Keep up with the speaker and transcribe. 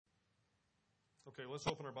Okay, let's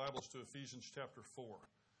open our Bibles to Ephesians chapter 4.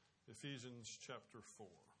 Ephesians chapter 4.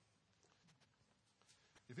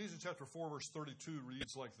 Ephesians chapter 4, verse 32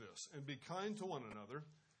 reads like this: "And be kind to one another,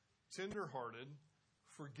 tender-hearted,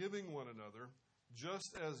 forgiving one another,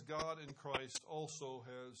 just as God in Christ also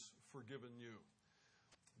has forgiven you."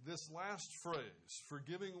 This last phrase,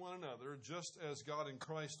 forgiving one another, just as God in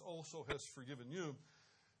Christ also has forgiven you,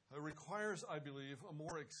 requires, I believe, a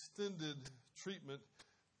more extended treatment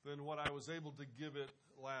than what I was able to give it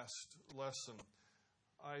last lesson.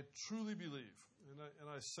 I truly believe, and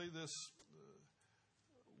I say this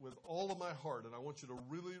with all of my heart, and I want you to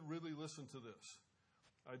really, really listen to this.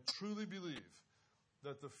 I truly believe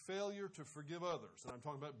that the failure to forgive others, and I'm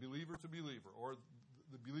talking about believer to believer, or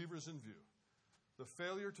the believers in view, the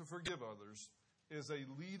failure to forgive others is a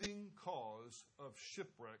leading cause of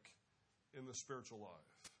shipwreck in the spiritual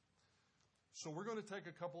life. So we're going to take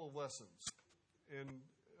a couple of lessons, and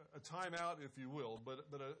a time out, if you will, but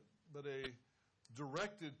a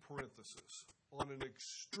directed parenthesis on an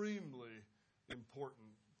extremely important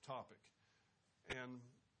topic. And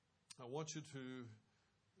I want you to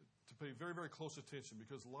pay very, very close attention,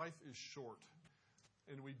 because life is short,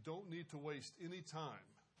 and we don't need to waste any time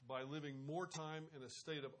by living more time in a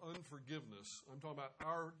state of unforgiveness. I'm talking about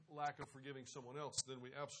our lack of forgiving someone else than we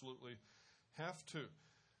absolutely have to.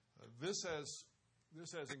 This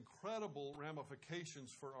has incredible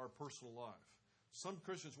ramifications for our personal life. Some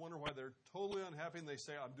Christians wonder why they're totally unhappy, and they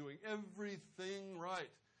say, "I'm doing everything right.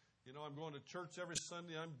 You know, I'm going to church every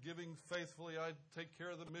Sunday. I'm giving faithfully. I take care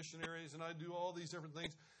of the missionaries, and I do all these different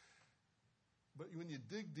things." But when you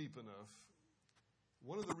dig deep enough,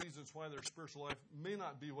 one of the reasons why their spiritual life may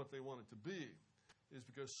not be what they want it to be is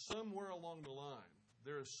because somewhere along the line,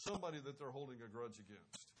 there is somebody that they're holding a grudge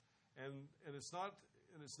against. And it's not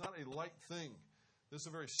a light thing. This is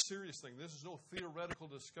a very serious thing. This is no theoretical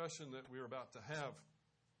discussion that we're about to have.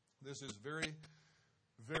 This is very,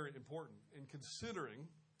 very important. And considering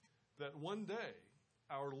that one day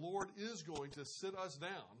our Lord is going to sit us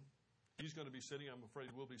down, He's going to be sitting, I'm afraid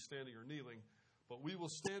we'll be standing or kneeling, but we will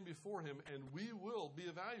stand before Him, and we will be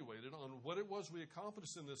evaluated on what it was we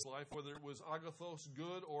accomplished in this life, whether it was agathos,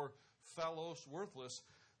 good, or phallos, worthless.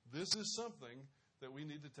 This is something that we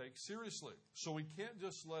need to take seriously. So we can't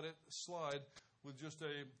just let it slide with just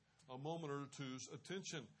a moment or two's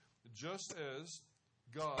attention, just as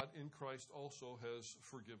God in Christ also has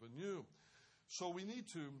forgiven you. So we need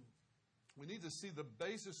to see the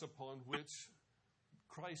basis upon which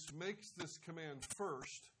Christ makes this command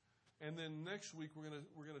first, and then next week we're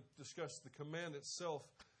going to discuss the command itself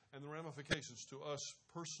and the ramifications to us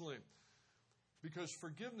personally. Because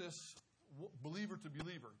forgiveness, believer to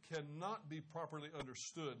believer, cannot be properly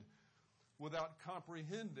understood without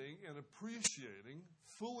comprehending and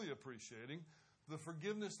fully appreciating the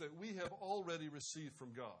forgiveness that we have already received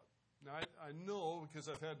from God. Now, I know, because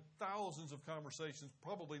I've had thousands of conversations,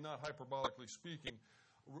 probably not hyperbolically speaking,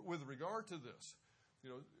 with regard to this. You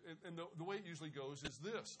know, and the way it usually goes is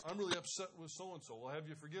this: I'm really upset with so-and-so. Well, have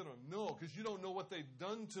you forgiven them? No, because you don't know what they've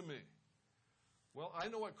done to me. Well, I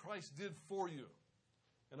know what Christ did for you.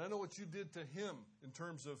 And I know what you did to Him in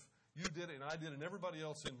terms of you did it and I did and everybody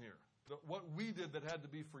else in here. What we did that had to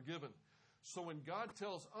be forgiven. So when God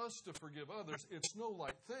tells us to forgive others, it's no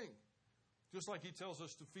light thing. Just like He tells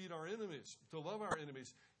us to feed our enemies, to love our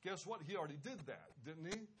enemies. Guess what? He already did that,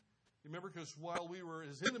 didn't He? You remember, because while we were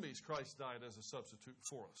His enemies, Christ died as a substitute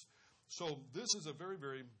for us. So this is a very,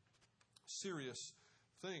 very serious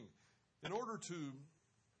thing. In order to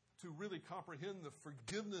really comprehend the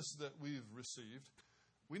forgiveness that we've received,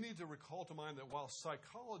 we need to recall to mind that while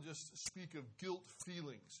psychologists speak of guilt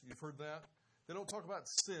feelings, you've heard that? They don't talk about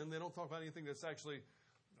sin. They don't talk about anything that's actually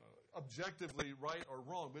objectively right or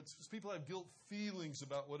wrong. But people have guilt feelings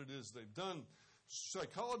about what it is they've done.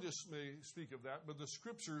 Psychologists may speak of that, but the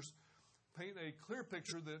Scriptures paint a clear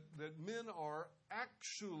picture that men are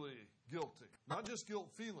actually guilty. Not just guilt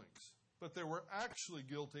feelings, but they were actually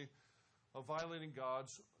guilty of violating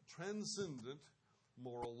God's transcendent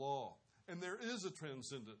moral law. And there is a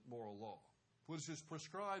transcendent moral law, which is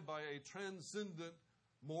prescribed by a transcendent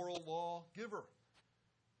moral law giver.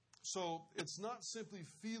 So it's not simply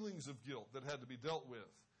feelings of guilt that had to be dealt with,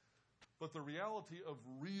 but the reality of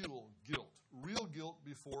real guilt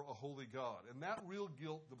before a holy God. And that real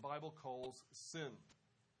guilt the Bible calls sin.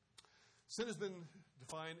 Sin has been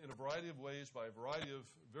defined in a variety of ways by a variety of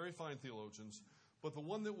very fine theologians. But the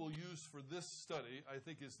one that we'll use for this study, I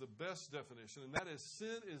think, is the best definition, and that is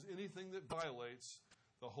sin is anything that violates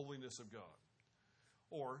the holiness of God.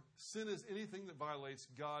 Or sin is anything that violates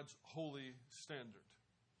God's holy standard.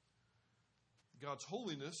 God's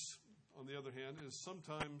holiness, on the other hand, is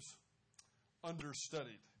sometimes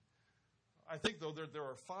understudied. I think, though, there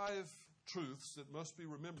are 5 truths that must be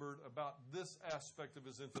remembered about this aspect of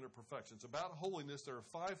his infinite perfections. About holiness, there are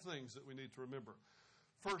 5 things that we need to remember.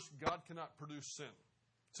 First, God cannot produce sin.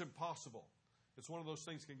 It's impossible. It's one of those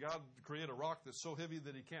things, can God create a rock that's so heavy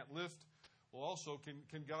that he can't lift? Well, also,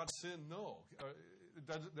 can God sin? No.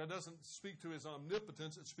 That doesn't speak to his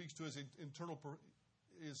omnipotence. It speaks to his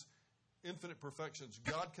his infinite perfections.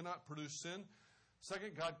 God cannot produce sin.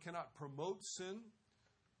 Second, God cannot promote sin.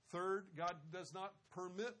 Third, God does not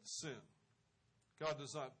permit sin. God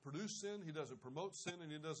does not produce sin, he doesn't promote sin,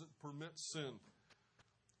 and he doesn't permit sin.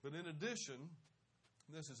 But in addition,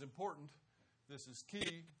 this is important, this is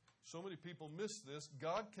key, so many people miss this,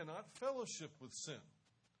 God cannot fellowship with sin.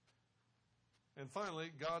 And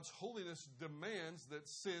finally, God's holiness demands that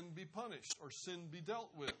sin be punished or sin be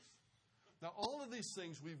dealt with. Now, all of these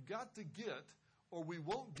things we've got to get, or we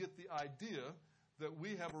won't get the idea that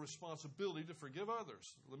we have a responsibility to forgive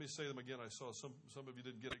others. Let me say them again. I saw some of you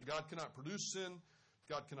didn't get it. God cannot produce sin.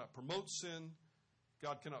 God cannot promote sin.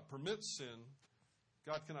 God cannot permit sin.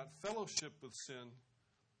 God cannot fellowship with sin.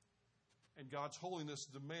 And God's holiness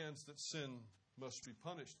demands that sin must be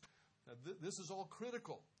punished. Now, this is all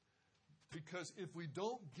critical. Because if we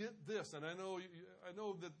don't get this, and I know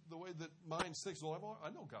that the way that mind thinks, well,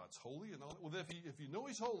 I know God's holy and all that. Well, if you know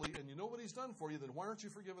he's holy and you know what he's done for you, then why aren't you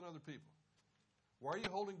forgiving other people? Why are you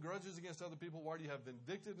holding grudges against other people? Why do you have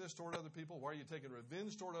vindictiveness toward other people? Why are you taking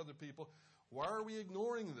revenge toward other people? Why are we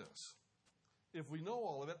ignoring this? If we know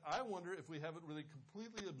all of it, I wonder if we haven't really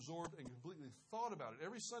completely absorbed and completely thought about it.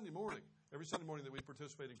 Every Sunday morning that we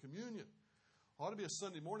participate in communion, ought to be a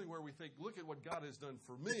Sunday morning where we think, look at what God has done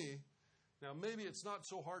for me. Now, maybe it's not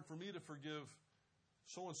so hard for me to forgive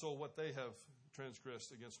so-and-so what they have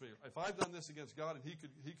transgressed against me. If I've done this against God and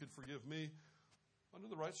he could forgive me, under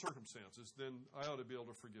the right circumstances, then I ought to be able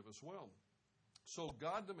to forgive as well. So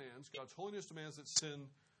God's holiness demands that sin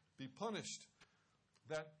be punished.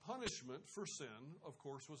 That punishment for sin, of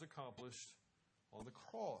course, was accomplished on the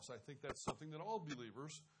cross. I think that's something that all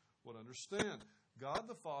believers would understand. God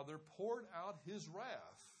the Father poured out his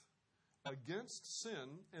wrath against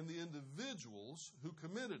sin and the individuals who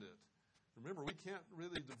committed it. Remember, we can't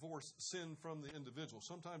really divorce sin from the individual.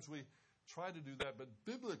 Sometimes we try to do that, but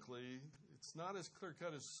biblically, it's not as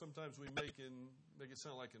clear-cut as sometimes we make it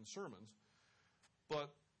sound like in sermons. But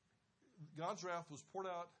God's wrath was poured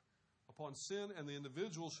out upon sin and the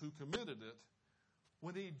individuals who committed it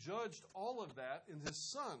when he judged all of that in his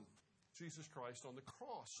Son, Jesus Christ, on the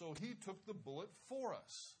cross. So he took the bullet for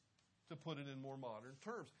us, to put it in more modern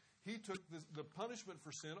terms. He took the punishment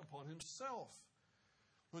for sin upon himself.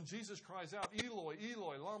 When Jesus cries out, Eloi,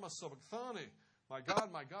 Eloi, lama sabachthani, my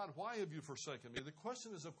God, why have you forsaken me? The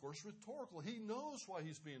question is, of course, rhetorical. He knows why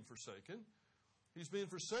he's being forsaken. He's being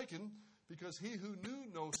forsaken because he who knew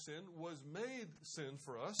no sin was made sin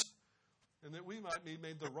for us, and that we might be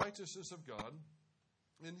made the righteousness of God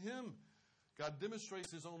in him. God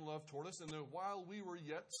demonstrates his own love toward us, and that while we were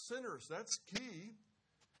yet sinners, that's key,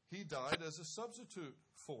 he died as a substitute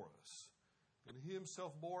for us. And he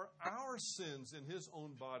himself bore our sins in his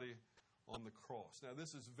own body on the cross. Now,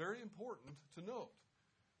 this is very important to note.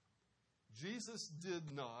 Jesus did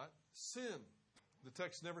not sin. The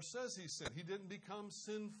text never says he sinned. He didn't become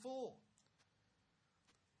sinful.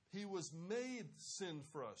 He was made sin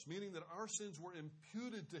for us, meaning that our sins were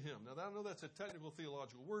imputed to him. Now, I know that's a technical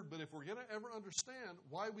theological word, but if we're going to ever understand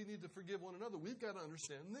why we need to forgive one another, we've got to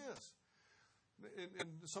understand this. And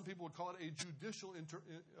some people would call it a judicial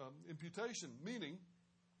imputation, meaning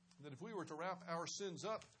that if we were to wrap our sins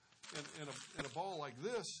up in a ball like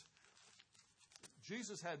this,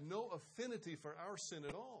 Jesus had no affinity for our sin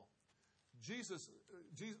at all. Jesus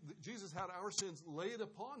had our sins laid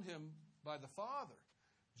upon him by the Father.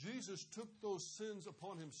 Jesus took those sins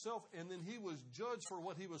upon himself, and then he was judged for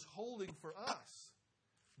what he was holding for us.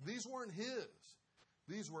 These weren't his.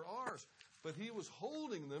 These were ours. But he was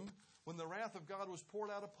holding them when the wrath of God was poured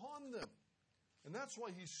out upon them. And that's why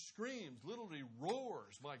he screams, literally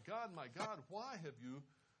roars, my God, why have you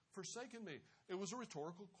forsaken me? It was a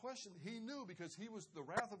rhetorical question. He knew because the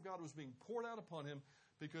wrath of God was being poured out upon him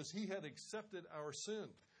because he had accepted our sin.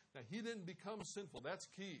 Now, he didn't become sinful. That's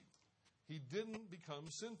key. He didn't become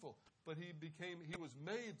sinful, but he was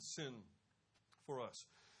made sin for us.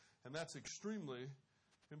 And that's extremely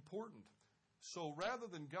important. So rather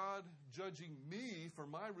than God judging me for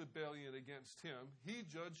my rebellion against him, he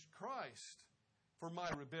judged Christ for my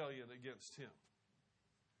rebellion against him.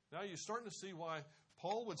 Now you're starting to see why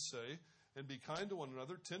Paul would say, and be kind to one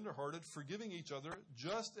another, tenderhearted, forgiving each other,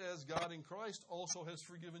 just as God in Christ also has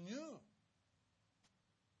forgiven you.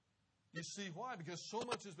 You see why? Because so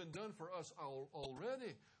much has been done for us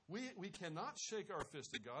already. We cannot shake our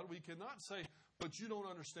fist at God. We cannot say, but you don't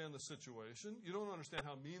understand the situation. You don't understand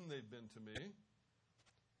how mean they've been to me.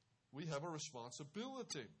 We have a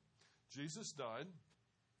responsibility. Jesus died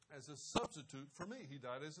as a substitute for me. He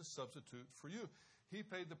died as a substitute for you. He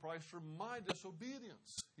paid the price for my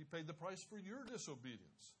disobedience. He paid the price for your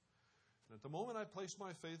disobedience. And at the moment I place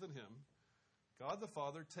my faith in Him, God the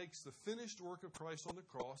Father takes the finished work of Christ on the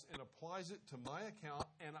cross and applies it to my account,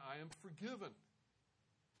 and I am forgiven.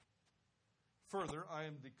 Further, I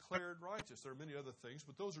am declared righteous. There are many other things,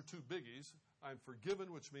 but those are two biggies. I'm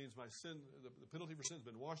forgiven, which means my sin, the penalty for sin has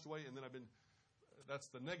been washed away, and then that's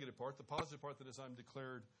the negative part. The positive part that is I'm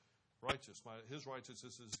declared righteous. His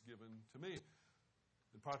righteousness is given to me.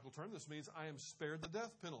 In practical terms, this means I am spared the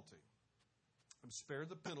death penalty. I'm spared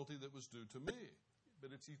the penalty that was due to me.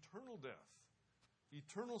 But it's eternal death.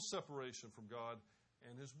 Eternal separation from God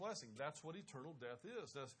and His blessing. That's what eternal death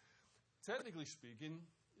is. That's, technically speaking,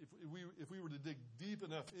 if we were to dig deep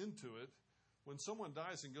enough into it, when someone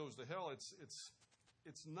dies and goes to hell,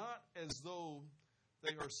 it's not as though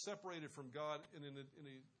they are separated from God in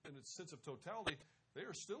a sense of totality. They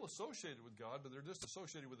are still associated with God, but they're just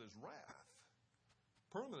associated with His wrath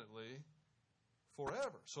permanently,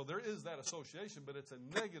 forever. So there is that association, but it's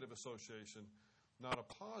a negative association, not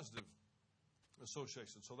a positive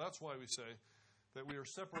association. So that's why we say that we are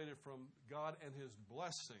separated from God and His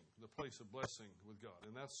blessing, the place of blessing with God,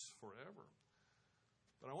 and that's forever.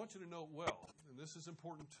 But I want you to know well, and this is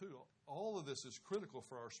important too, all of this is critical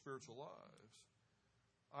for our spiritual lives.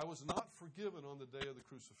 I was not forgiven on the day of the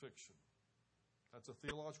crucifixion. That's a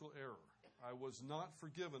theological error. I was not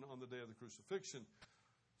forgiven on the day of the crucifixion.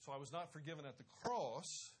 So I was not forgiven at the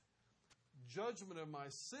cross. Judgment of my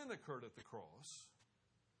sin occurred at the cross.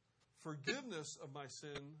 Forgiveness of my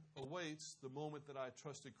sin awaits the moment that I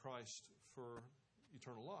trusted Christ for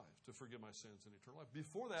eternal life, to forgive my sins in eternal life.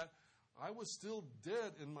 Before that, I was still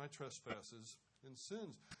dead in my trespasses and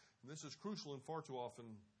sins. And this is crucial and far too often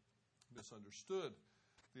misunderstood.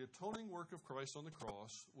 The atoning work of Christ on the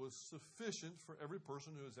cross was sufficient for every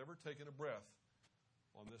person who has ever taken a breath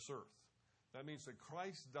on this earth. That means that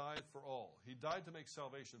Christ died for all. He died to make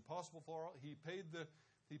salvation possible for all. He paid the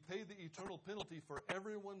eternal penalty for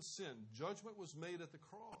everyone's sin. Judgment was made at the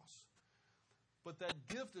cross. But that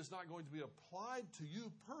gift is not going to be applied to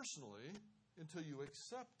you personally until you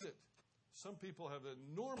accept it. Some people have an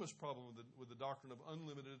enormous problem with the doctrine of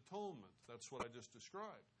unlimited atonement. That's what I just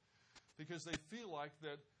described. Because they feel like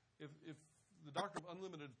that if the doctrine of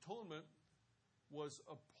unlimited atonement was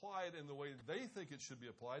applied in the way they think it should be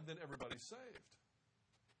applied, then everybody's saved.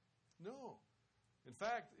 No. In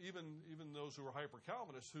fact, even those who are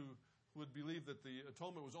hyper-Calvinists who would believe that the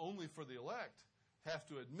atonement was only for the elect have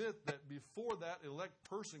to admit that before that elect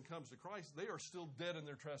person comes to Christ, they are still dead in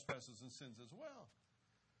their trespasses and sins as well.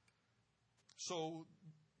 So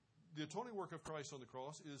the atoning work of Christ on the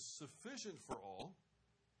cross is sufficient for all,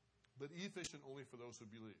 but efficient only for those who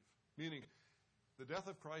believe. Meaning, the death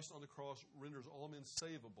of Christ on the cross renders all men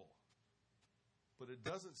savable, but it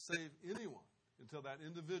doesn't save anyone until that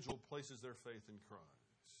individual places their faith in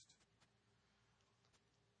Christ.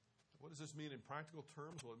 What does this mean in practical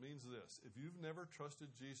terms? Well, it means this. If you've never trusted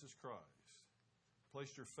Jesus Christ,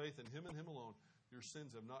 placed your faith in Him and Him alone, your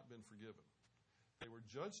sins have not been forgiven. They were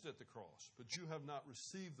judged at the cross, but you have not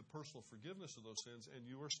received the personal forgiveness of those sins, and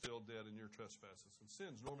you are still dead in your trespasses and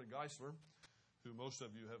sins. Norman Geisler, who most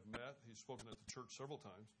of you have met, he's spoken at the church several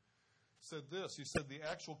times, said this. He said, the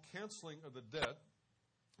actual canceling of the debt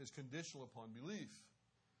is conditional upon belief,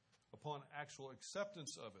 upon actual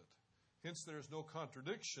acceptance of it. Hence, there is no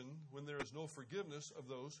contradiction when there is no forgiveness of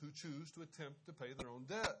those who choose to attempt to pay their own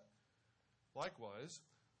debt. Likewise,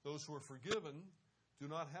 those who are forgiven do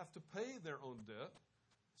not have to pay their own debt,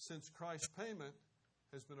 since Christ's payment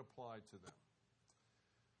has been applied to them.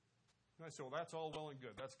 And I say, well, that's all well and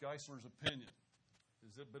good. That's Geisler's opinion.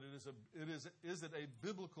 Is it a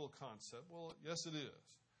biblical concept? Well, yes, it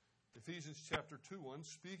is. Ephesians chapter 2:1,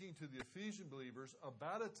 speaking to the Ephesian believers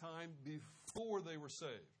about a time before they were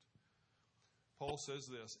saved. Paul says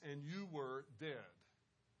this, and you were dead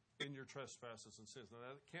in your trespasses and sins. Now,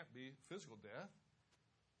 that can't be physical death,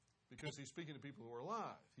 because he's speaking to people who are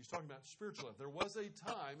alive. He's talking about spiritual death. There was a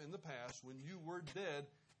time in the past when you were dead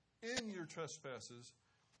in your trespasses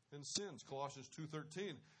and sins. Colossians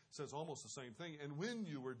 2:13 says almost the same thing. And when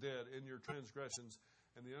you were dead in your transgressions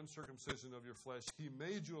and the uncircumcision of your flesh, He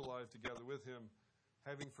made you alive together with Him,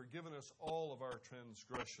 having forgiven us all of our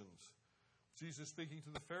transgressions. Jesus speaking to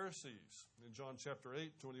the Pharisees in John chapter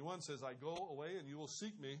 8:21 says, I go away and you will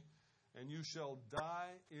seek me, and you shall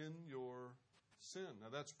die in your sin. Now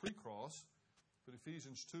that's pre-cross, but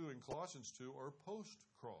Ephesians 2 and Colossians 2 are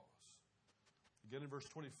post-cross. Again in verse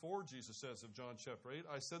 24, Jesus says of John chapter 8,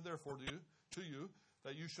 I said therefore to you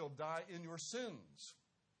that you shall die in your sins.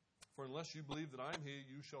 For unless you believe that I am He,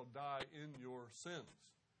 you shall die in your sins.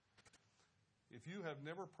 If you have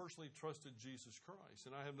never personally trusted Jesus Christ,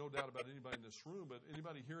 and I have no doubt about anybody in this room, but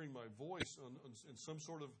anybody hearing my voice in some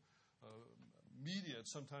sort of media at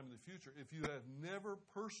some time in the future, if you have never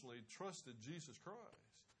personally trusted Jesus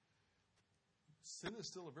Christ, sin is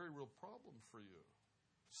still a very real problem for you.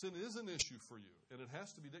 Sin is an issue for you, and it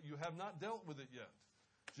has to be that you have not dealt with it yet.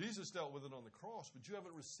 Jesus dealt with it on the cross, but you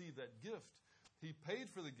haven't received that gift. He paid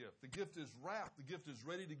for the gift. The gift is wrapped. The gift is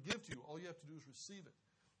ready to give to you. All you have to do is receive it.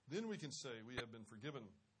 Then we can say we have been forgiven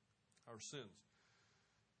our sins.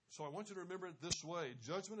 So I want you to remember it this way.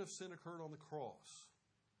 Judgment of sin occurred on the cross.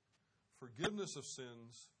 Forgiveness of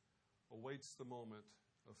sins awaits the moment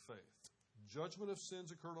of faith. Judgment of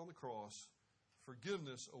sins occurred on the cross.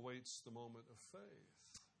 Forgiveness awaits the moment of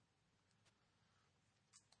faith.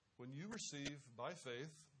 When you receive by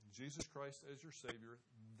faith Jesus Christ as your Savior,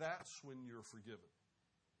 that's when you're forgiven.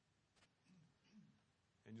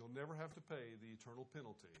 And you'll never have to pay the eternal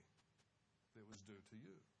penalty that was due to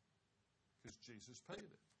you, because Jesus paid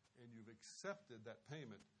it, and you've accepted that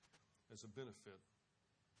payment as a benefit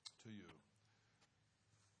to you.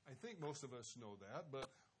 I think most of us know that,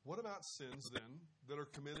 but what about sins then that are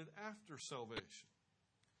committed after salvation?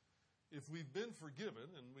 If we've been forgiven,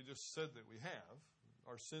 and we just said that we have,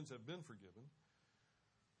 our sins have been forgiven,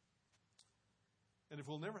 and if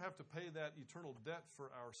we'll never have to pay that eternal debt for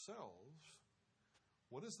ourselves,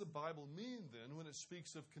 what does the Bible mean then when it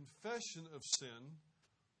speaks of confession of sin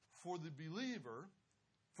for the believer,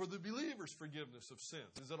 for the believer's forgiveness of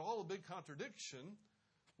sins? Is it all a big contradiction?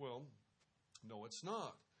 Well, no, it's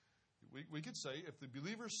not. We could say if the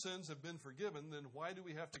believer's sins have been forgiven, then why do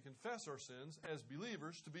we have to confess our sins as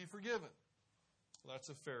believers to be forgiven? Well, that's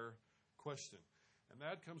a fair question. And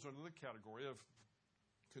that comes under the category of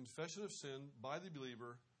confession of sin by the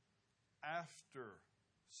believer after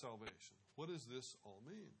salvation. What does this all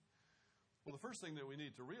mean? Well, the first thing that we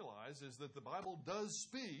need to realize is that the Bible does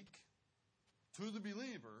speak to the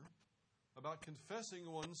believer about confessing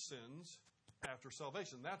one's sins after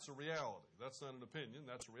salvation. That's a reality. That's not an opinion.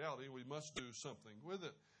 That's a reality. We must do something with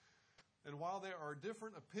it. And while there are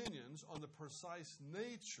different opinions on the precise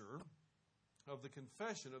nature of the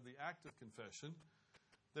confession, of the act of confession,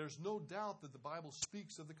 there's no doubt that the Bible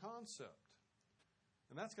speaks of the concept.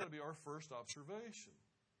 And that's got to be our first observation.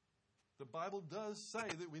 The Bible does say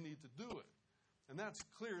that we need to do it. And that's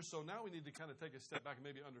clear, so now we need to kind of take a step back and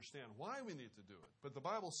maybe understand why we need to do it. But the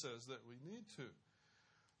Bible says that we need to.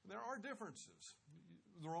 There are differences.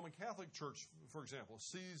 The Roman Catholic Church, for example,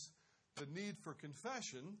 sees the need for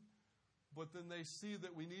confession, but then they see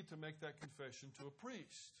that we need to make that confession to a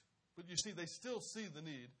priest. But you see, they still see the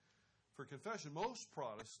need for confession. Most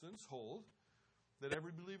Protestants hold that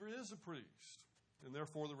every believer is a priest, and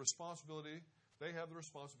therefore they have the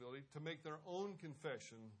responsibility to make their own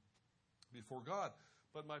confession before God.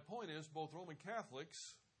 But my point is, both Roman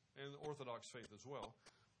Catholics and Orthodox faith as well,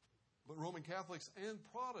 but Roman Catholics and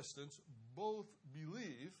Protestants both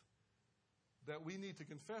believe that we need to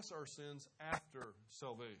confess our sins after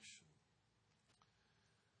salvation.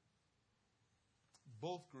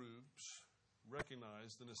 Both groups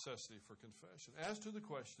recognize the necessity for confession. As to the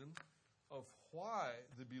question of why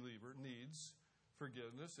the believer needs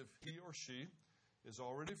forgiveness, if he or she is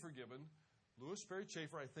already forgiven, Louis Sperry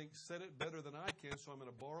Chafer, I think, said it better than I can, so I'm going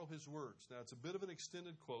to borrow his words. Now, it's a bit of an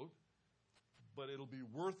extended quote, but it'll be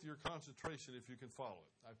worth your concentration if you can follow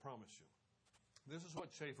it. I promise you. This is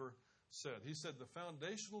what Chafer said. He said, the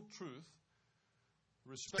foundational truth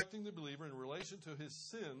respecting the believer in relation to his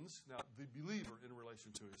sins, now, the believer in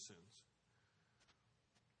relation to his sins,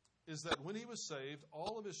 is that when he was saved,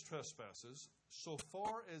 all of his trespasses, so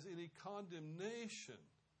far as any condemnation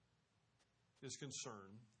is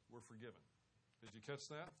concerned, were forgiven. Did you catch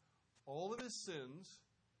that? All of his sins,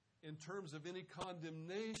 in terms of any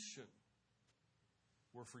condemnation,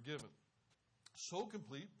 were forgiven. So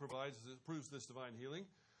complete proves this divine healing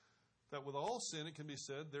that with all sin, it can be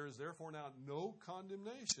said, there is therefore now no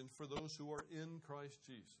condemnation for those who are in Christ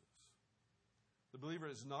Jesus. The believer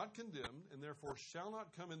is not condemned and therefore shall not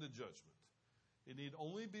come into judgment. It need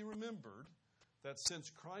only be remembered that since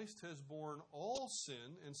Christ has borne all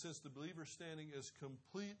sin, and since the believer standing is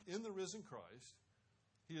complete in the risen Christ,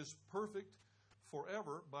 he is perfect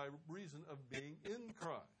forever by reason of being in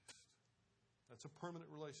Christ. That's a permanent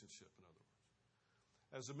relationship, in other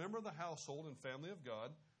words. As a member of the household and family of God,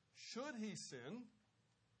 should he sin,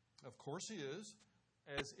 of course he is,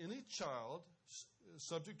 as any child,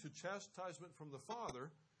 subject to chastisement from the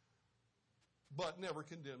Father, but never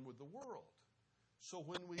condemned with the world. So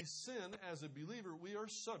when we sin as a believer, we are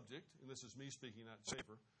subject, and this is me speaking, not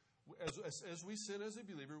Schaefer, as we sin as a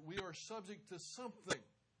believer, we are subject to something.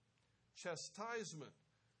 Chastisement,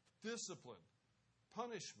 discipline,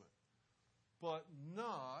 punishment, but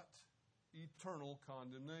not eternal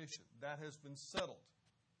condemnation. That has been settled.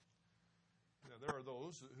 Now, there are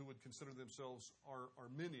those who would consider themselves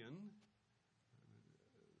Arminian,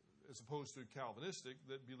 as opposed to Calvinistic,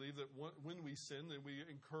 that believe that when we sin, then we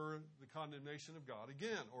incur the condemnation of God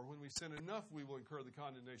again. Or when we sin enough, we will incur the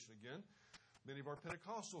condemnation again. Many of our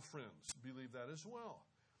Pentecostal friends believe that as well.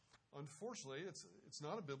 Unfortunately, it's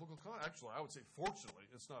not a biblical concept. Actually, I would say fortunately,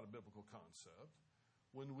 it's not a biblical concept.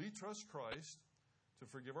 When we trust Christ to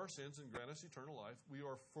forgive our sins and grant us eternal life, we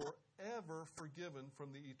are forever forgiven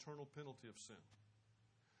from the eternal penalty of sin.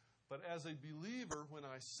 But as a believer, when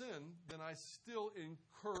I sin, then I still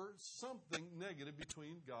incur something negative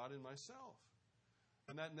between God and myself.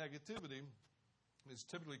 And that negativity is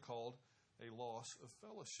typically called a loss of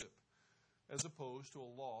fellowship, as opposed to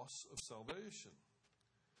a loss of salvation.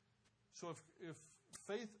 So if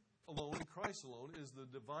faith alone in Christ alone is the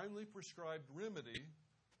divinely prescribed remedy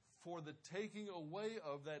for the taking away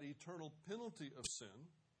of that eternal penalty of sin,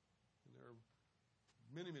 and there are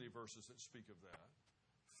many, many verses that speak of that,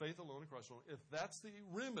 faith alone in Christ alone, if that's the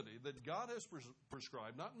remedy that God has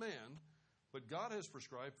prescribed, not man, but God has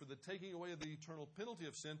prescribed for the taking away of the eternal penalty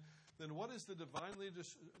of sin, then what is the divinely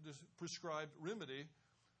prescribed remedy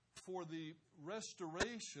for the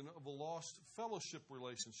restoration of a lost fellowship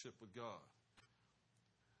relationship with God?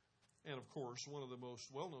 And of course, one of the most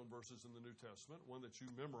well-known verses in the New Testament, one that you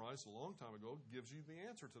memorized a long time ago, gives you the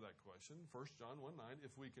answer to that question. 1 John 1:9,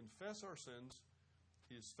 if we confess our sins,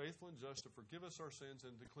 He is faithful and just to forgive us our sins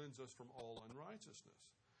and to cleanse us from all unrighteousness.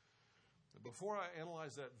 And before I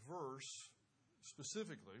analyze that verse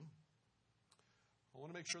specifically, I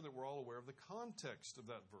want to make sure that we're all aware of the context of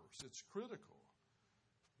that verse. It's critical,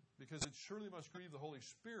 because it surely must grieve the Holy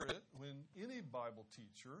Spirit when any Bible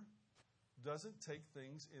teacher doesn't take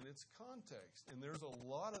things in its context. And there's a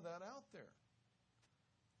lot of that out there.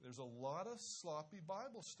 There's a lot of sloppy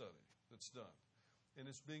Bible study that's done. And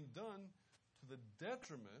it's being done to the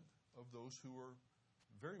detriment of those who are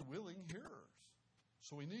very willing hearers.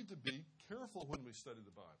 So we need to be careful when we study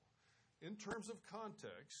the Bible. In terms of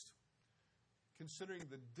context, considering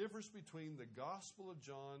the difference between the Gospel of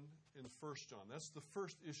John and 1 John. That's the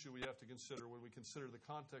first issue we have to consider when we consider the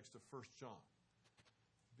context of 1 John.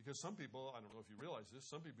 Because some people, I don't know if you realize this,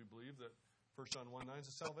 some people believe that 1 John 1:9 is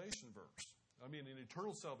a salvation verse. I mean, an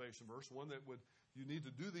eternal salvation verse, one that you need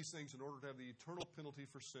to do these things in order to have the eternal penalty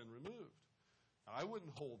for sin removed. I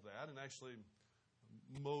wouldn't hold that, and actually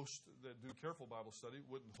most that do careful Bible study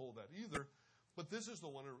wouldn't hold that either, but this is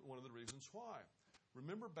one of the reasons why.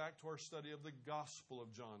 Remember back to our study of the Gospel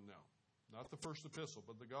of John now. Not the first epistle,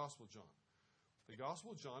 but the Gospel of John. The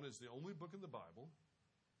Gospel of John is the only book in the Bible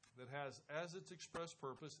that has as its express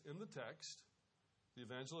purpose in the text the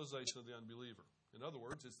evangelization of the unbeliever. In other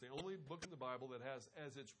words, it's the only book in the Bible that has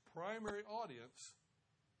as its primary audience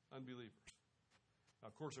unbelievers. Now,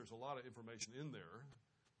 of course, there's a lot of information in there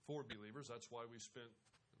for believers. That's why we spent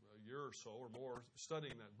a year or so or more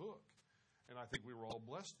studying that book. And I think we were all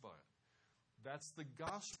blessed by it. That's the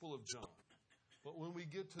Gospel of John. But when we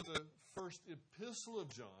get to the first epistle of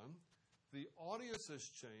John, the audience has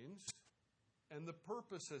changed and the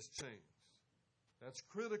purpose has changed. That's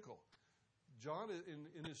critical. John,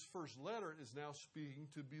 in his first letter, is now speaking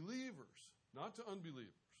to believers, not to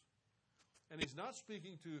unbelievers. And he's not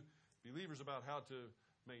speaking to believers about how to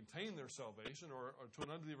maintain their salvation or to an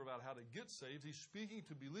unbeliever about how to get saved. He's speaking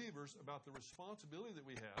to believers about the responsibility that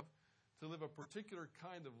we have to live a particular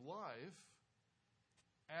kind of life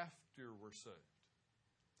after we're saved.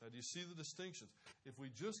 Now, do you see the distinctions? If we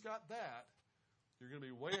just got that, you're going to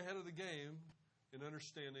be way ahead of the game in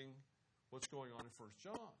understanding what's going on in 1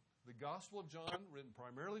 John. The Gospel of John, written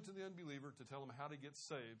primarily to the unbeliever to tell him how to get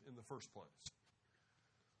saved in the first place.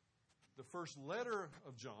 The first letter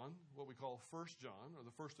of John, what we call 1 John, or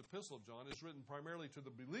the first epistle of John, is written primarily to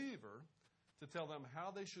the believer to tell them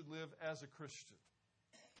how they should live as a Christian.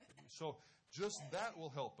 So just that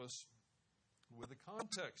will help us with the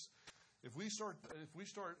context. If we start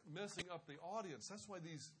messing up the audience, that's why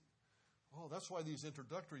these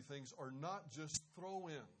introductory things are not just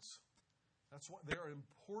throw-ins. That's why they are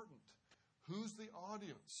important. Who's the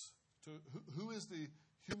audience? Who is the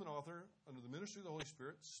human author under the ministry of the Holy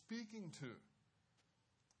Spirit speaking to?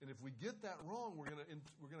 And if we get that wrong, we're going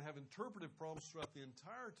to have interpretive problems throughout the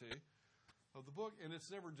entirety of the book. And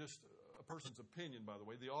it's never just a person's opinion, by the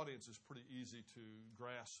way. The audience is pretty easy to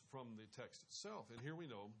grasp from the text itself. And here we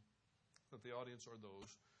know that the audience are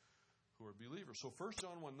those who are believers. So 1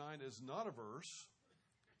 John 1:9 is not a verse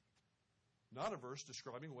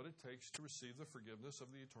describing what it takes to receive the forgiveness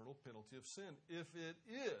of the eternal penalty of sin. If it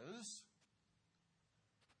is,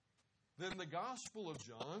 then the Gospel of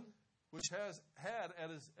John, which has had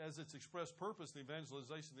as its express purpose the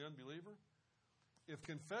evangelization of the unbeliever, if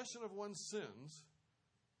confession of one's sins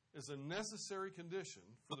is a necessary condition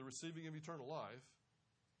for the receiving of eternal life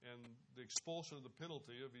and the expulsion of the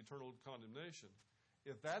penalty of eternal condemnation,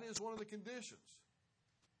 if that is one of the conditions,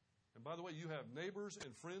 and by the way, you have neighbors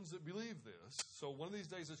and friends that believe this, so one of these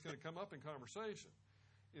days it's going to come up in conversation.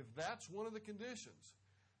 If that's one of the conditions,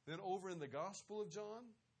 then over in the Gospel of John,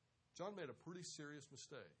 John made a pretty serious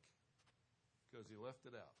mistake because he left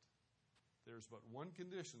it out. There's but one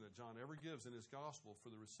condition that John ever gives in his Gospel for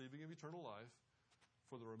the receiving of eternal life,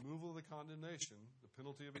 for the removal of the condemnation, the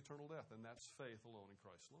penalty of eternal death, and that's faith alone in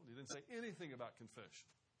Christ alone. He didn't say anything about confession.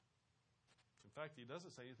 In fact, he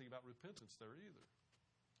doesn't say anything about repentance there either.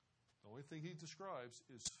 The only thing he describes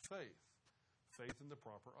is faith in the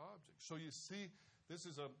proper object. So you see, this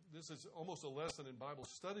is almost a lesson in Bible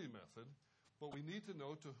study method, but we need to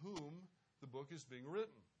know to whom the book is being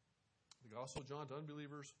written. The Gospel of John to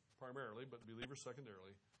unbelievers primarily, but believers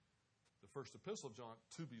secondarily. The first epistle of John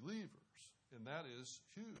to believers, and that is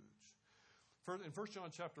huge. In 1 John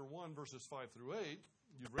chapter 1, verses 5 through 8,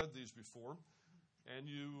 you've read these before, and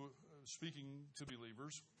you, speaking to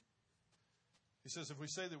believers, he says, if we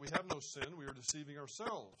say that we have no sin, we are deceiving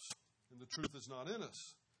ourselves, and the truth is not in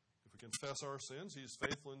us. If we confess our sins, he is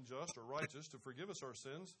faithful and just or righteous to forgive us our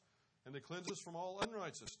sins and to cleanse us from all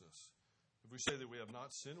unrighteousness. If we say that we have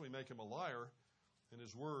not sinned, we make him a liar, and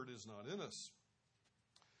his word is not in us.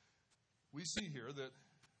 We see here that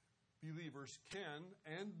believers can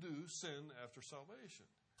and do sin after salvation.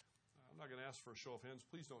 I'm not going to ask for a show of hands.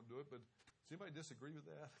 Please don't do it, but does anybody disagree with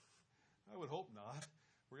that? I would hope not.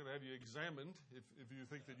 We're going to have you examined if you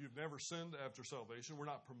think that you've never sinned after salvation. We're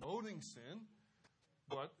not promoting sin,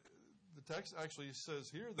 but the text actually says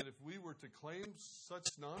here that if we were to claim such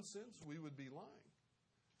nonsense, we would be lying,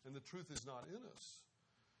 and the truth is not in us.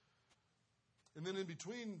 And then in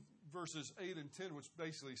between verses 8 and 10, which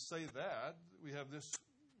basically say that, we have this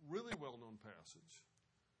really well-known passage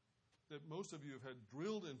that most of you have had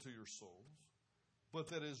drilled into your souls, but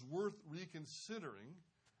that is worth reconsidering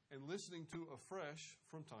and listening to afresh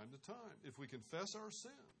from time to time. If we confess our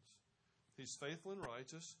sins, he's faithful and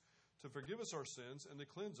righteous to forgive us our sins and to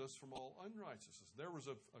cleanse us from all unrighteousness. There was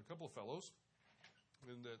a couple of fellows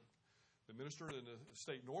that ministered in a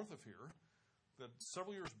state north of here that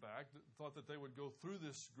several years back thought that they would go through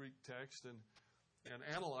this Greek text and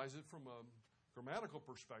analyze it from a grammatical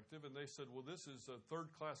perspective, and they said, well, this is a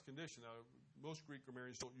third-class condition. Now, most Greek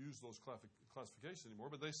grammarians don't use those classifications anymore,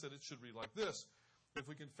 but they said it should read like this. If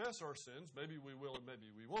we confess our sins, maybe we will and maybe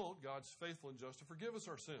we won't, God's faithful and just to forgive us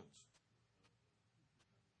our sins.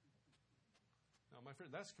 Now, my friend,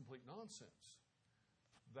 that's complete nonsense.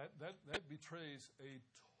 That betrays a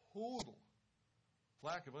total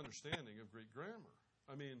lack of understanding of Greek grammar.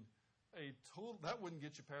 I mean, that wouldn't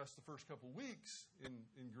get you past the first couple weeks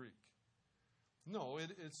in Greek. No,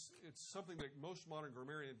 it's something that most modern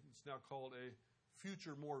grammarians now call a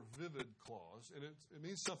future more vivid clause, and it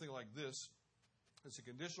means something like this. It's a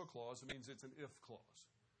conditional clause. It means it's an if clause.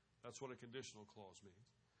 That's what a conditional clause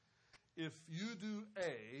means. If you do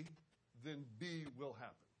A, then B will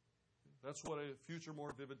happen. That's what a future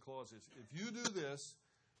more vivid clause is. If you do this,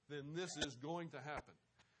 then this is going to happen.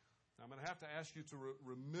 Now, I'm going to have to ask you to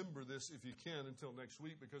remember this if you can until next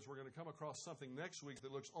week, because we're going to come across something next week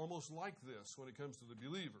that looks almost like this when it comes to the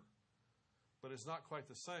believer. But it's not quite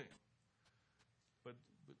the same.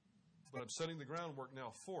 But I'm setting the groundwork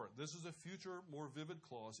now for it. This is a future, more vivid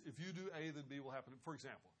clause. If you do A, then B will happen. For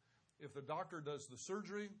example, if the doctor does the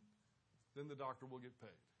surgery, then the doctor will get paid.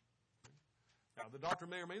 Now, the doctor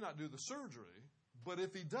may or may not do the surgery, but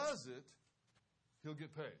if he does it, he'll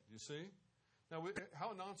get paid. You see? Now,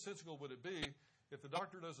 how nonsensical would it be if the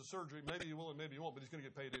doctor does the surgery, maybe he will and maybe he won't, but he's going to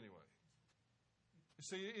get paid anyway? You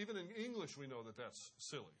see, even in English we know that that's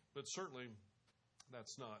silly, but certainly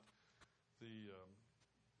that's not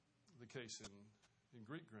the case in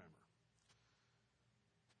Greek grammar.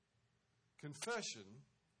 Confession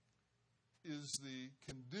is the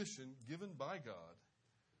condition given by God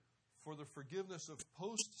for the forgiveness of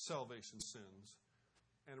post-salvation sins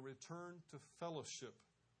and a return to fellowship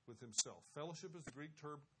with himself. Fellowship is the Greek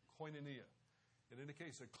term koinonia. It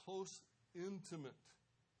indicates a close, intimate,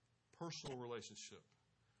 personal relationship.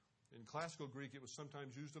 In classical Greek, it was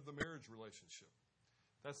sometimes used of the marriage relationship.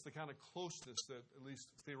 That's the kind of closeness that, at least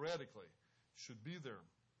theoretically, should be there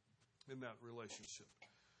in that relationship.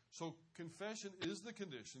 So confession is the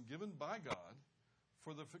condition given by God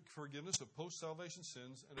for the forgiveness of post-salvation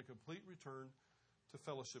sins and a complete return to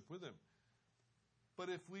fellowship with Him. But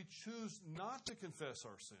if we choose not to confess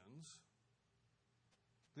our sins,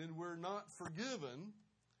 then we're not forgiven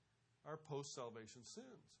our post-salvation sins.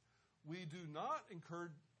 We do not incur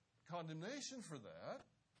condemnation for that.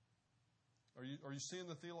 Are you seeing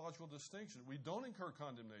the theological distinction? We don't incur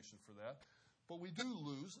condemnation for that, but we do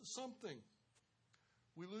lose something.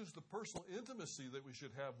 We lose the personal intimacy that we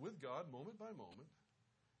should have with God moment by moment.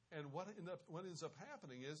 And what ends up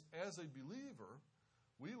happening is, as a believer,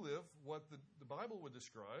 we live what the Bible would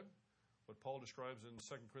describe, what Paul describes in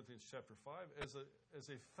 2 Corinthians chapter 5, as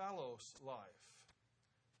a fallos life.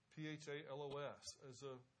 P-H-A-L-O-S, as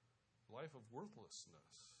a life of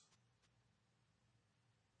worthlessness.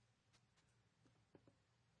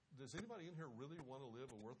 Does anybody in here really want to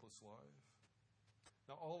live a worthless life?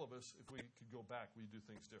 Now, all of us, if we could go back, we'd do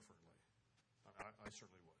things differently. I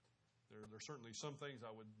certainly would. There are certainly some things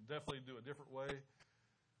I would definitely do a different way.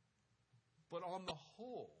 But on the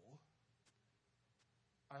whole,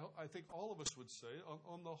 I think all of us would say,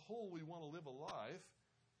 on the whole, we want to live a life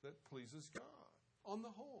that pleases God. On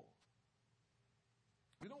the whole.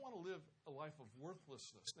 We don't want to live a life of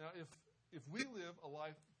worthlessness. Now, if we live a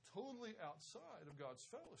life totally outside of God's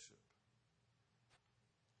fellowship,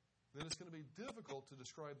 then it's going to be difficult to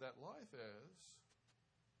describe that life as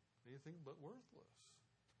anything but worthless.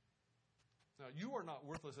 Now, you are not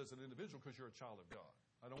worthless as an individual because you're a child of God.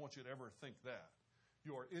 I don't want you to ever think that.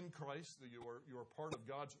 You are in Christ. You are part of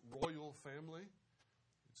God's royal family.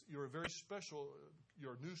 You're a very special,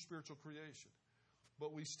 you're a new spiritual creation.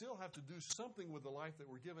 But we still have to do something with the life that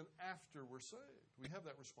we're given after we're saved. We have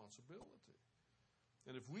that responsibility.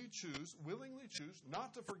 And if we willingly choose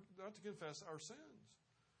not to confess our sins,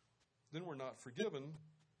 then we're not forgiven.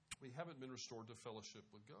 We haven't been restored to fellowship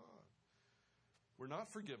with God. We're not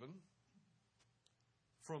forgiven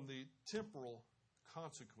from the temporal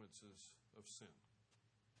consequences of sin.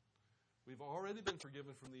 We've already been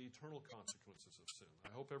forgiven from the eternal consequences of sin.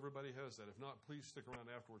 I hope everybody has that. If not, please stick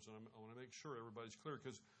around afterwards, and I want to make sure everybody's clear,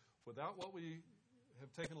 because without what we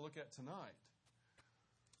have taken a look at tonight,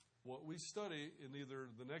 what we study in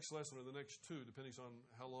either the next lesson or the next two, depending on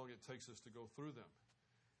how long it takes us to go through them,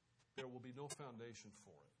 there will be no foundation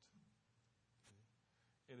for it.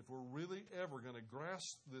 And if we're really ever going to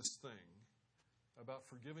grasp this thing about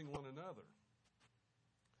forgiving one another,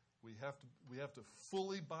 we have to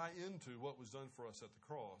fully buy into what was done for us at the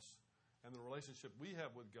cross and the relationship we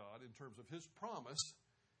have with God in terms of His promise.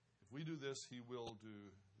 If we do this, He will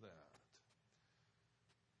do that.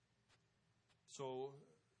 So,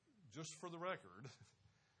 just for the record,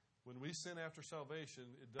 when we sin after salvation,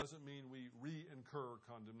 it doesn't mean we re-incur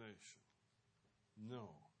condemnation.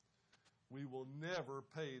 No. We will never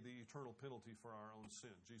pay the eternal penalty for our own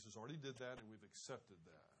sin. Jesus already did that, and we've accepted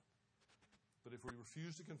that. But if we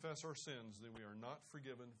refuse to confess our sins, then we are not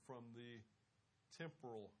forgiven from the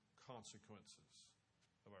temporal consequences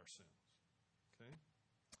of our sins. Okay?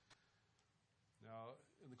 Now,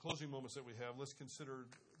 in the closing moments that we have, let's consider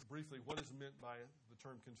briefly what is meant by the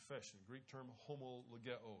term confession, Greek term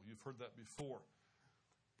homologeo. You've heard that before.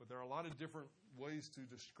 But there are a lot of different ways to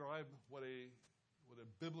describe what a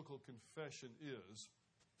biblical confession is.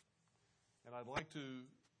 And I'd like to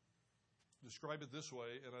describe it this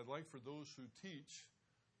way, and I'd like for those who teach,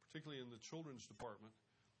 particularly in the children's department,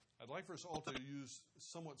 I'd like for us all to use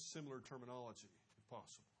somewhat similar terminology, if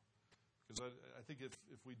possible. Because I think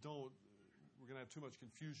if we don't, we're going to have too much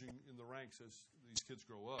confusion in the ranks as these kids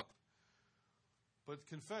grow up. But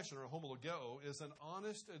confession, or homologeo, is an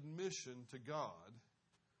honest admission to God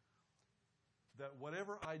that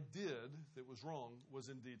whatever I did that was wrong was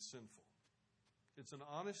indeed sinful. It's an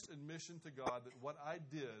honest admission to God that what I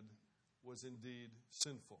did was indeed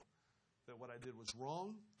sinful, that what I did was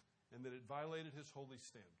wrong, and that it violated His holy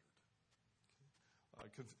standard.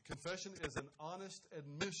 Confession is an honest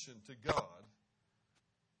admission to God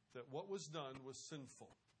that what was done was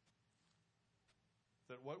sinful,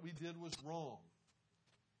 that what we did was wrong,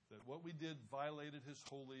 that what we did violated His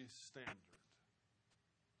holy standard.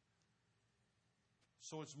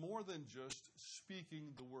 So it's more than just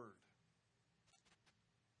speaking the word.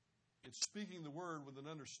 It's speaking the word with an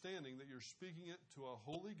understanding that you're speaking it to a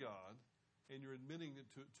holy God, and you're admitting it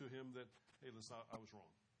to Him that, hey, listen, I was wrong.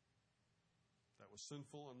 That was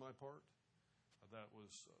sinful on my part. That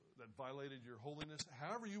violated your holiness.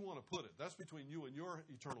 However you want to put it, that's between you and your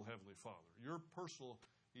eternal Heavenly Father, your personal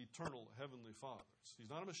eternal Heavenly Father. He's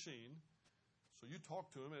not a machine, so you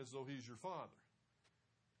talk to Him as though He's your Father.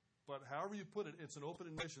 But however you put it, it's an open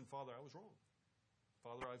admission. Father, I was wrong.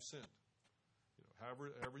 Father, I've sinned.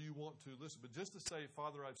 However you want to listen. But just to say,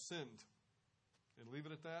 Father, I've sinned, and leave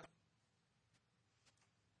it at that,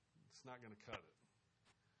 it's not going to cut it.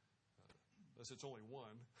 Unless it's only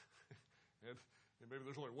one. and maybe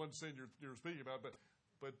there's only one sin you're speaking about.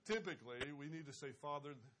 But typically, we need to say,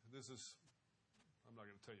 Father, this is, I'm not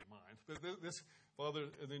going to tell you mine. But this,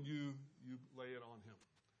 Father, and then you lay it on him.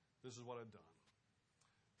 This is what I've done.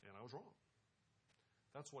 And I was wrong.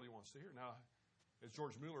 That's what he wants to hear. Now, as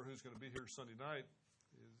George Mueller, who's going to be here Sunday night,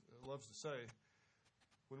 loves to say,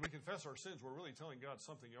 when we confess our sins, we're really telling God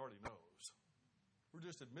something he already knows. We're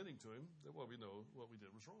just admitting to him that what we know, what we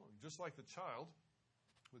did was wrong. Just like the child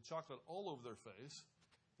with chocolate all over their face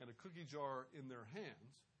and a cookie jar in their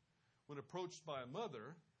hands, when approached by a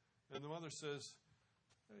mother, and the mother says,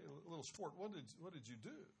 hey, little sport, what did you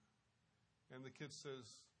do? And the kid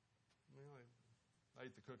says, well, I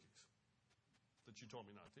ate the cookies that you told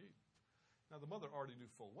me not to eat. Now, the mother already knew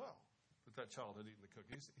full well that child had eaten the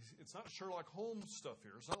cookies. It's not Sherlock Holmes stuff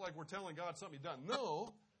here. It's not like we're telling God something he's done.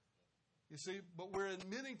 No. You see, but we're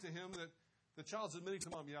admitting to him that the child's admitting to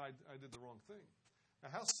mom, yeah, I did the wrong thing.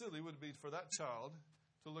 Now, how silly would it be for that child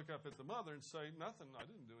to look up at the mother and say, nothing, I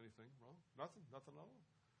didn't do anything wrong. Nothing at all.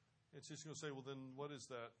 And she's going to say, well, then what is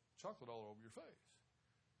that chocolate all over your face?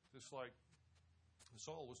 Just like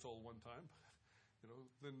Saul was told one time,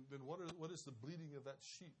 then what is the bleeding of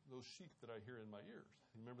those sheep that I hear in my ears?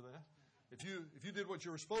 You remember that? If you did what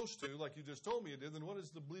you were supposed to, like you just told me you did, then what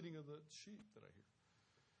is the bleeding of the sheep that I hear?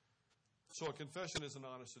 So a confession is an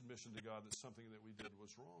honest admission to God that something that we did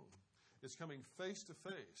was wrong. It's coming face to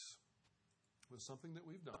face with something that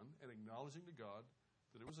we've done and acknowledging to God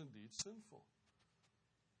that it was indeed sinful.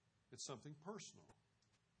 It's something personal,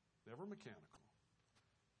 never mechanical.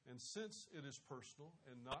 And since it is personal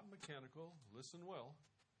and not mechanical, listen well,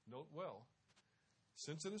 note well,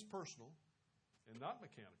 since it is personal and not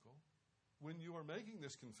mechanical, when you are making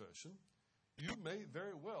this confession, you may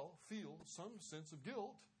very well feel some sense of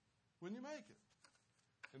guilt when you make it.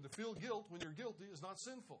 And to feel guilt when you're guilty is not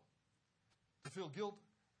sinful. To feel guilt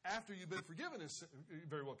after you've been forgiven is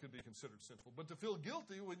very well could be considered sinful. But to feel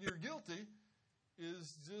guilty when you're guilty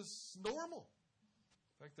is just normal.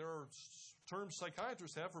 In fact, there are terms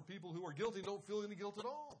psychiatrists have for people who are guilty and don't feel any guilt at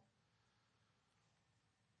all.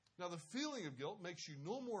 Now, the feeling of guilt makes you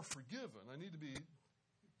no more forgiven. I need to be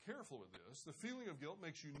careful with this. The feeling of guilt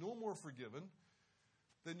makes you no more forgiven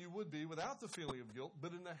than you would be without the feeling of guilt.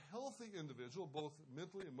 But in a healthy individual, both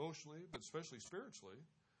mentally, emotionally, but especially spiritually,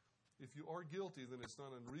 if you are guilty, then it's not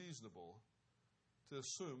unreasonable to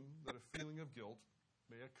assume that a feeling of guilt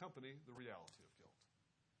may accompany the reality of guilt.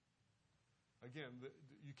 Again,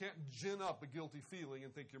 you can't gin up a guilty feeling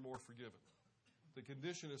and think you're more forgiven. The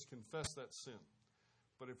condition is confess that sin.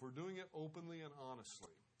 But if we're doing it openly and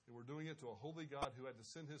honestly, and we're doing it to a holy God who had to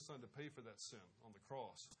send his son to pay for that sin on the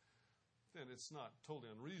cross, then it's not totally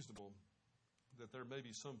unreasonable that there may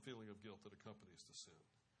be some feeling of guilt that accompanies the sin.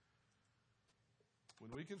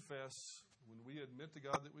 When we confess, when we admit to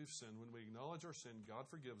God that we've sinned, when we acknowledge our sin, God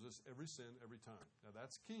forgives us every sin, every time. Now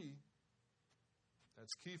that's key.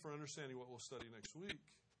 That's key for understanding what we'll study next week.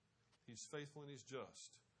 He's faithful and he's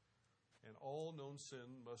just. And all known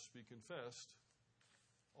sin must be confessed.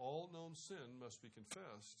 All known sin must be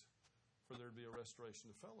confessed for there to be a restoration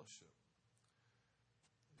of fellowship.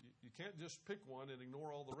 You can't just pick one and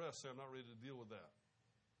ignore all the rest. Say, I'm not ready to deal with that.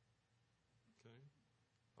 Okay?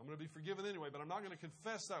 I'm going to be forgiven anyway, but I'm not going to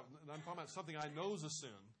confess that. I'm talking about something I know is a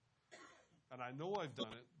sin, and I know I've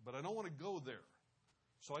done it, but I don't want to go there.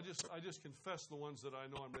 So I just confess the ones that I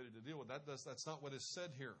know I'm ready to deal with. That's not what is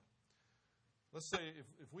said here. Let's say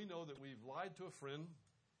if we know that we've lied to a friend,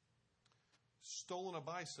 stolen a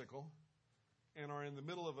bicycle, and are in the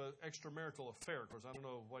middle of an extramarital affair. Of course, I don't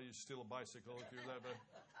know why you steal a bicycle if you're that, but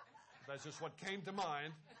that's just what came to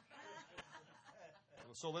mind.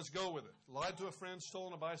 So let's go with it. Lied to a friend,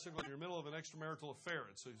 stolen a bicycle, and you're in the middle of an extramarital affair.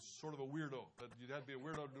 It's sort of a weirdo, but you'd have to be a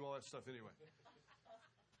weirdo to do all that stuff anyway.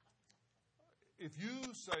 If you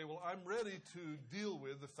say, well, I'm ready to deal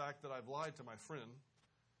with the fact that I've lied to my friend,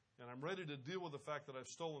 and I'm ready to deal with the fact that I've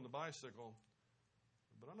stolen the bicycle,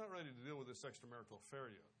 but I'm not ready to deal with this extramarital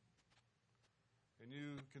affair yet. And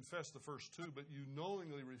you confess the first two, but you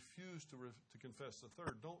knowingly refuse to confess the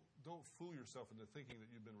third. Don't fool yourself into thinking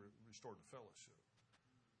that you've been restored to fellowship.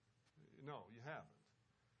 No, you haven't.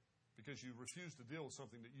 Because you refuse to deal with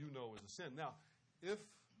something that you know is a sin. Now, if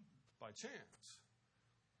by chance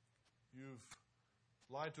you've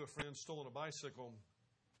lied to a friend, stolen a bicycle,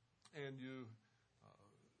 and you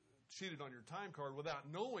cheated on your time card without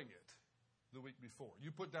knowing it the week before,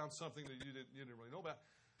 you put down something that you didn't really know about,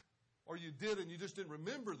 Or you did and you just didn't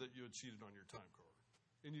remember that you had cheated on your time card.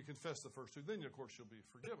 And you confess the first two, then, of course, you'll be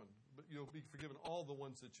forgiven. But you'll be forgiven all the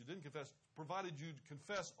ones that you didn't confess, provided you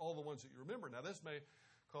confess all the ones that you remember. Now, this may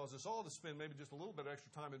cause us all to spend maybe just a little bit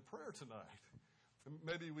extra time in prayer tonight. And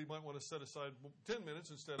maybe we might want to set aside 10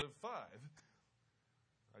 minutes instead of 5.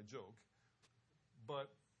 I joke.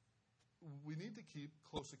 But we need to keep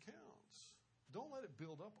close accounts. Don't let it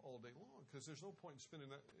build up all day long, because there's no point in spending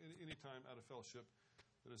that any time out of fellowship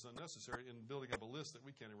that is unnecessary in building up a list that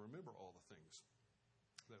we can't even remember all the things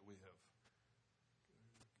that we have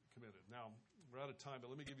committed. Now, we're out of time, but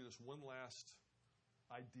let me give you this one last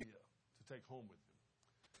idea to take home with you,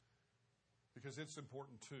 because it's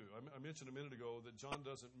important too. I mentioned a minute ago that John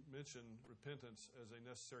doesn't mention repentance as a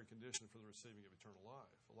necessary condition for the receiving of eternal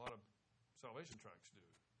life. A lot of salvation tracts do,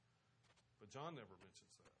 but John never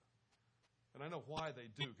mentions that. And I know why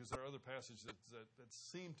they do, because there are other passages that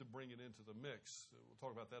seem to bring it into the mix. We'll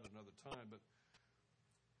talk about that another time, but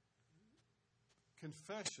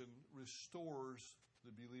confession restores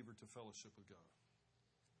the believer to fellowship with God.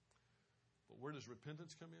 But where does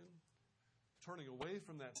repentance come in? Turning away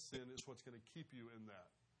from that sin is what's going to keep you in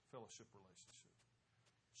that fellowship relationship.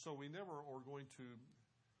 So we never are going to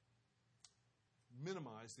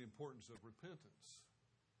minimize the importance of repentance.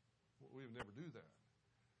 We would never do that.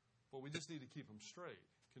 But we just need to keep them straight.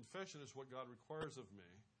 Confession is what God requires of me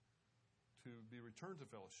to be returned to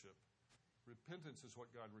fellowship. Repentance is what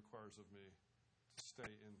God requires of me to stay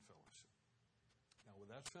in fellowship. Now, with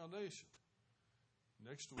that foundation,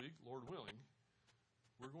 next week, Lord willing,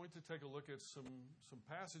 we're going to take a look at some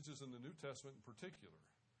passages in the New Testament in particular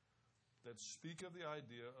that speak of the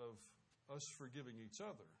idea of us forgiving each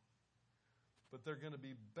other. But they're going to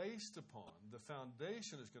be based upon, the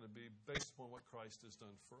foundation is going to be based upon what Christ has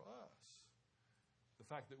done for us. The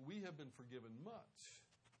fact that we have been forgiven much.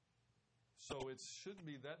 So it shouldn't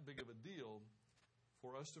be that big of a deal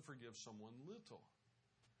for us to forgive someone little.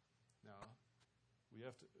 Now, we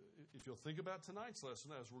have to, if you'll think about tonight's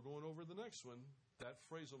lesson as we're going over the next one, that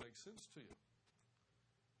phrase will make sense to you.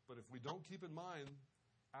 But if we don't keep in mind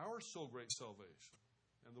our so great salvation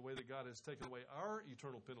and the way that God has taken away our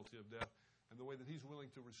eternal penalty of death and the way that He's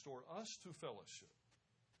willing to restore us to fellowship,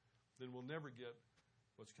 then we'll never get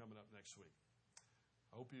what's coming up next week.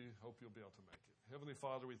 I hope you'll be able to make it. Heavenly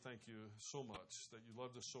Father, we thank you so much that you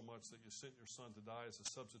loved us so much that you sent your Son to die as a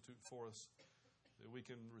substitute for us, that we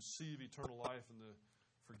can receive eternal life and the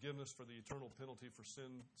forgiveness for the eternal penalty for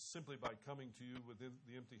sin simply by coming to you within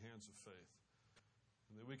the empty hands of faith,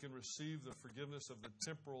 and that we can receive the forgiveness of the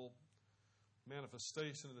temporal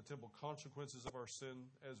manifestation and the temporal consequences of our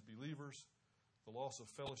sin as believers, the loss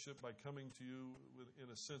of fellowship by coming to you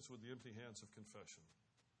in a sense with the empty hands of confession.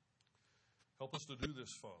 Help us to do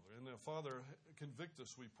this, Father. And Father, convict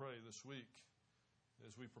us, we pray, this week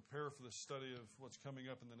as we prepare for the study of what's coming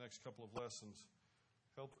up in the next couple of lessons.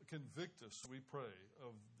 Help convict us, we pray,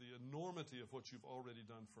 of the enormity of what you've already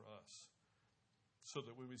done for us, so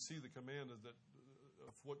that when we see the command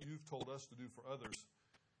of what you've told us to do for others,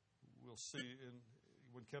 we'll see,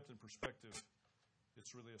 when kept in perspective,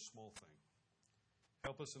 it's really a small thing.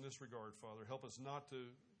 Help us in this regard, Father. Help us not to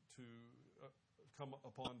come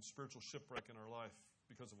upon spiritual shipwreck in our life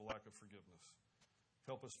because of a lack of forgiveness.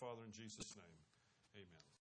 Help us, Father, in Jesus' name. Amen.